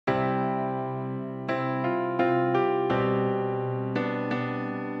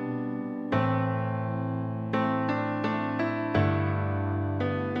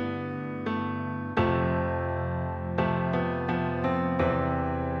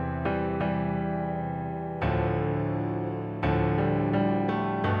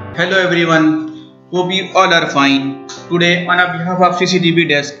Hello everyone, hope you all are fine. Today on behalf of CCTV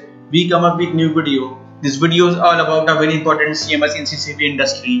desk, we come up with new video. This video is all about a very important CMS in CCTV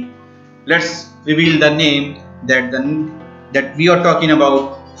industry. Let's reveal the name that we are talking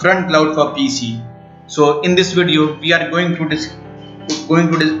about, front cloud for PC. So in this video, we are going to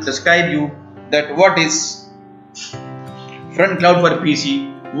describe you that what is front cloud for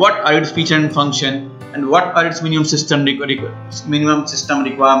PC, what are its feature and function, and what are its minimum system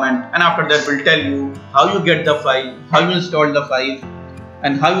requirement, and after that we'll tell you how you get the file, how you install the file,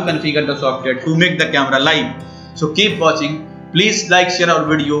 and how you configure the software to make the camera live. So keep watching. Please like, share our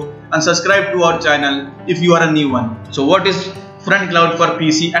video and subscribe to our channel if you are a new one. So what is front cloud for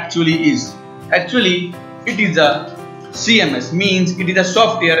PC actually is? Actually it is a CMS, means it is a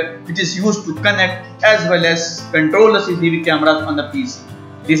software which is used to connect as well as control the CCTV cameras on the PC.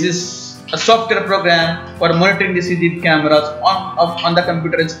 This is a software program for monitoring the CCTV cameras on the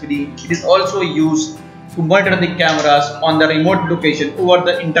computer screen. It is also used to monitor the cameras on the remote location over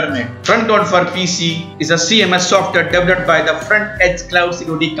the internet. Front cloud for PC is a CMS software developed by the Front Edge Cloud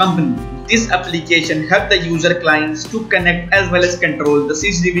Security Company. This application helps the user clients to connect as well as control the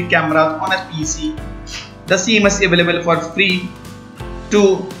CCTV cameras on a PC. The CMS is available for free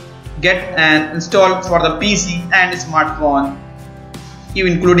to get and install for the PC and smartphone,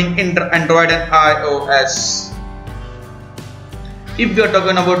 including Android and iOS. If we are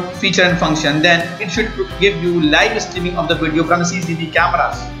talking about feature and function, then it should give you live streaming of the video from CCTV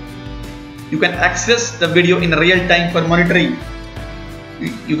cameras. You can access the video in real time for monitoring.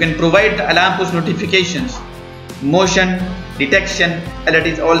 You can provide the alarm push notifications. Motion detection alert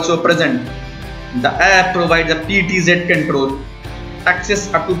is also present. The app provides a PTZ control,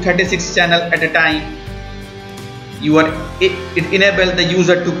 access up to 36 channels at a time. It enables the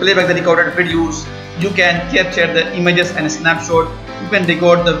user to play back the recorded videos. You can capture the images and snapshot. You can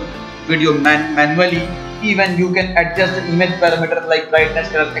record the video manually. Even you can adjust the image parameters like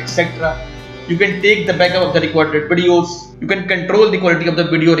brightness, color, etc. You can take the backup of the recorded videos. You can control the quality of the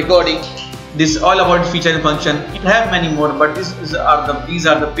video recording. This is all about feature and function. It have many more, but these are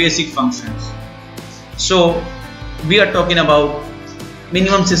the basic functions. So we are talking about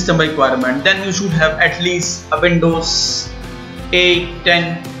minimum system requirement. Then you should have at least a Windows 8,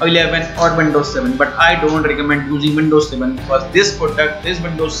 10, 11 or Windows 7, but I don't recommend using Windows 7 because this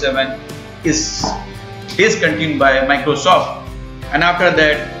Windows 7 is discontinued by Microsoft. And after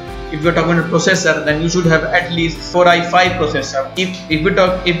that, if you're talking about processor, then you should have at least Core i5 processor.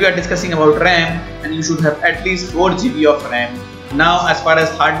 If we are discussing about RAM, then you should have at least 4 GB of RAM. Now as far as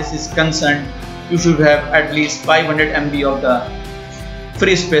hard disk is concerned, you should have at least 500 MB of the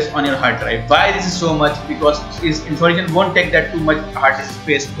free space on your hard drive. Why this is so much? Because its installation won't take that too much hard disk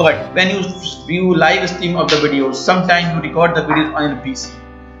space. But when you view live stream of the videos, sometimes you record the videos on your PC.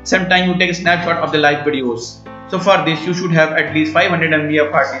 Sometimes you take a snapshot of the live videos. So for this, you should have at least 500 MB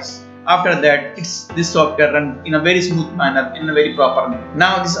of hard disk. After that, this software runs in a very smooth manner, in a very proper manner.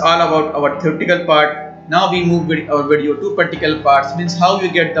 Now this is all about our theoretical part. Now we move our video to practical parts, means how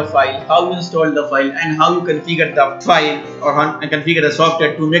you get the file, how you install the file, and how you configure the file or configure the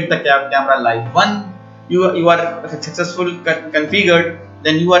software to make the camera live. Once you are successfully configured,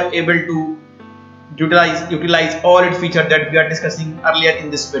 then you are able to utilize all its features that we are discussing earlier in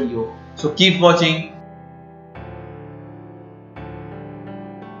this video. So keep watching.